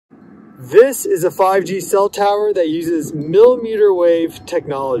This is a 5G cell tower that uses millimeter wave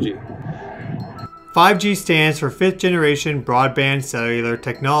technology. 5G stands for 5th generation broadband cellular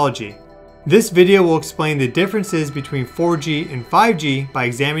technology. This video will explain the differences between 4G and 5G by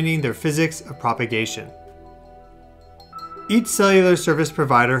examining their physics of propagation. Each cellular service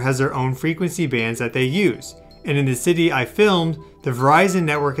provider has their own frequency bands that they use, and in the city I filmed, the Verizon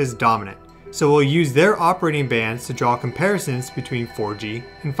network is dominant, so we'll use their operating bands to draw comparisons between 4G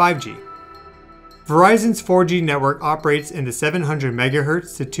and 5G. Verizon's 4G network operates in the 700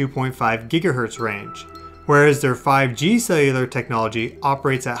 MHz to 2.5 GHz range, whereas their 5G cellular technology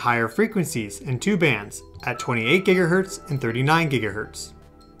operates at higher frequencies in two bands, at 28 GHz and 39 GHz.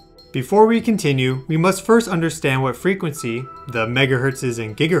 Before we continue, we must first understand what frequency, the megahertzes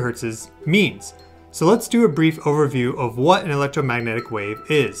and gigahertzes, means. So let's do a brief overview of what an electromagnetic wave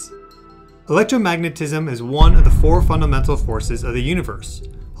is. Electromagnetism is one of the four fundamental forces of the universe,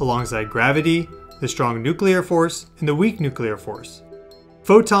 alongside gravity, the strong nuclear force, and the weak nuclear force.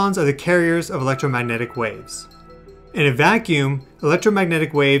 Photons are the carriers of electromagnetic waves. In a vacuum,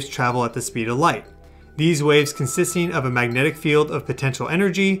 electromagnetic waves travel at the speed of light. These waves consisting of a magnetic field of potential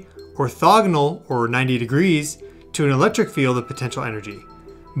energy, orthogonal or 90 degrees, to an electric field of potential energy,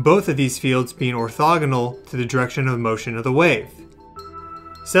 both of these fields being orthogonal to the direction of motion of the wave.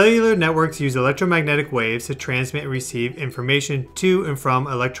 Cellular networks use electromagnetic waves to transmit and receive information to and from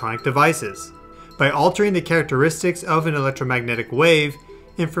electronic devices. By altering the characteristics of an electromagnetic wave,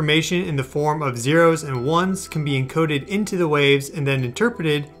 information in the form of zeros and ones can be encoded into the waves and then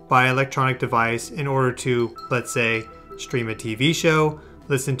interpreted by an electronic device in order to, let's say, stream a TV show,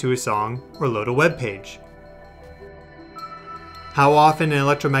 listen to a song, or load a web page. How often an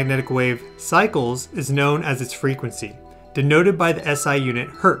electromagnetic wave cycles is known as its frequency, denoted by the SI unit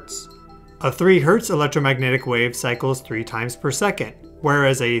Hertz. A 3 Hz electromagnetic wave cycles 3 times per second,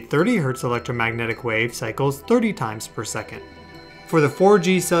 whereas a 30 Hz electromagnetic wave cycles 30 times per second. For the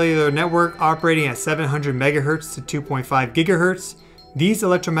 4G cellular network operating at 700 MHz to 2.5 GHz, these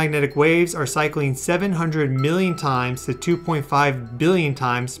electromagnetic waves are cycling 700 million times to 2.5 billion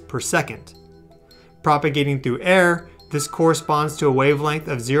times per second. Propagating through air, this corresponds to a wavelength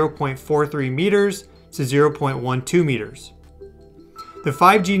of 0.43 meters to 0.12 meters. The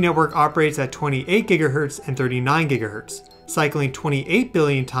 5G network operates at 28 GHz and 39 GHz, cycling 28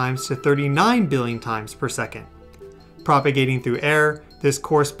 billion times to 39 billion times per second. Propagating through air, this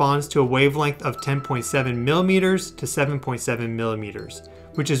corresponds to a wavelength of 10.7 millimeters to 7.7 millimeters,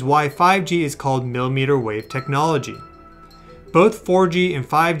 which is why 5G is called millimeter wave technology. Both 4G and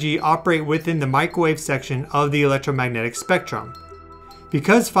 5G operate within the microwave section of the electromagnetic spectrum.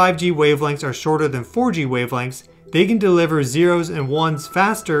 Because 5G wavelengths are shorter than 4G wavelengths, they can deliver zeros and ones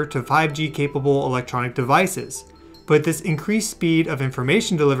faster to 5G capable electronic devices, but this increased speed of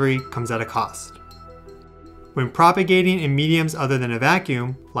information delivery comes at a cost. When propagating in mediums other than a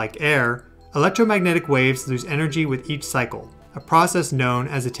vacuum, like air, electromagnetic waves lose energy with each cycle, a process known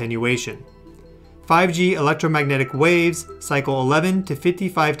as attenuation. 5G electromagnetic waves cycle 11 to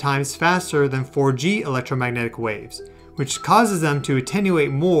 55 times faster than 4G electromagnetic waves, which causes them to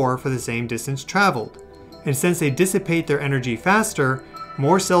attenuate more for the same distance traveled. And since they dissipate their energy faster,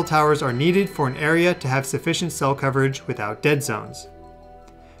 more cell towers are needed for an area to have sufficient cell coverage without dead zones.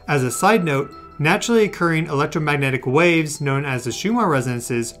 As a side note, naturally occurring electromagnetic waves known as the Schumann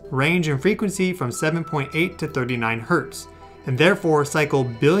resonances range in frequency from 7.8 to 39 Hz, and therefore cycle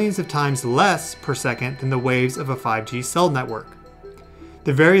billions of times less per second than the waves of a 5G cell network.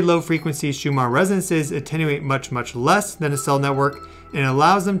 The very low frequency Schumann resonances attenuate much less than a cell network and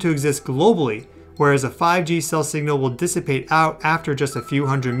allows them to exist globally, whereas a 5G cell signal will dissipate out after just a few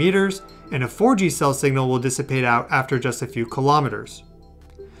hundred meters, and a 4G cell signal will dissipate out after just a few kilometers.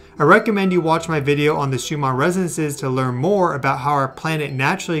 I recommend you watch my video on the Schumann resonances to learn more about how our planet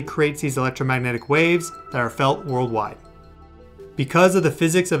naturally creates these electromagnetic waves that are felt worldwide. Because of the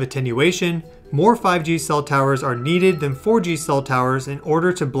physics of attenuation, more 5G cell towers are needed than 4G cell towers in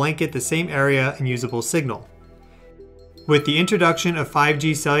order to blanket the same area and usable signal. With the introduction of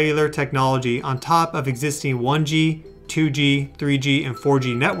 5G cellular technology on top of existing 1G, 2G, 3G, and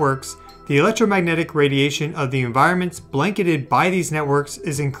 4G networks, the electromagnetic radiation of the environments blanketed by these networks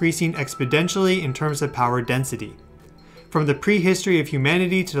is increasing exponentially in terms of power density. From the prehistory of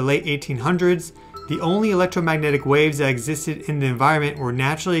humanity to the late 1800s, the only electromagnetic waves that existed in the environment were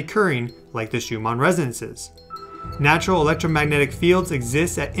naturally occurring, like the Schumann resonances. Natural electromagnetic fields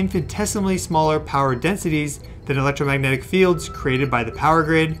exist at infinitesimally smaller power densities than electromagnetic fields created by the power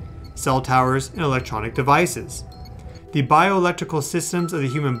grid, cell towers, and electronic devices. The bioelectrical systems of the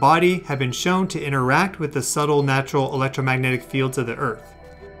human body have been shown to interact with the subtle natural electromagnetic fields of the Earth.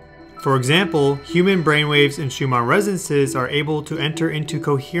 For example, human brainwaves and Schumann resonances are able to enter into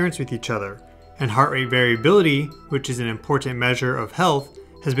coherence with each other, and heart rate variability, which is an important measure of health,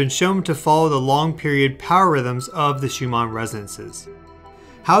 has been shown to follow the long-period power rhythms of the Schumann resonances.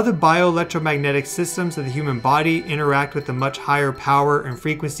 How the bioelectromagnetic systems of the human body interact with the much higher power and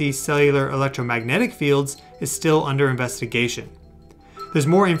frequency cellular electromagnetic fields is still under investigation. There's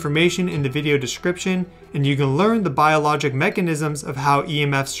more information in the video description, and you can learn the biologic mechanisms of how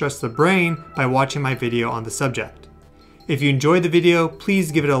EMF stress the brain by watching my video on the subject. If you enjoyed the video,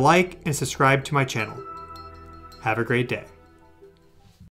 please give it a like and subscribe to my channel. Have a great day.